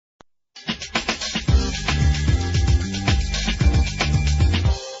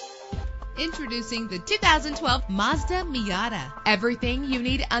Introducing the 2012 Mazda Miata. Everything you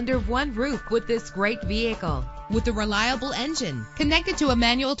need under one roof with this great vehicle. With a reliable engine connected to a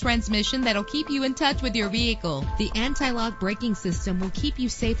manual transmission that'll keep you in touch with your vehicle. The anti-lock braking system will keep you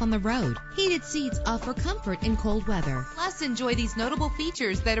safe on the road. Heated seats offer comfort in cold weather. Plus, enjoy these notable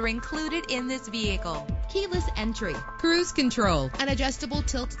features that are included in this vehicle: keyless entry, cruise control, an adjustable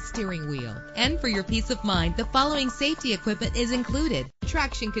tilt steering wheel. And for your peace of mind, the following safety equipment is included: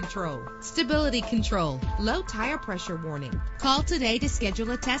 traction control, stability control, low tire pressure warning. Call today to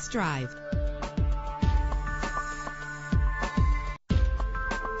schedule a test drive.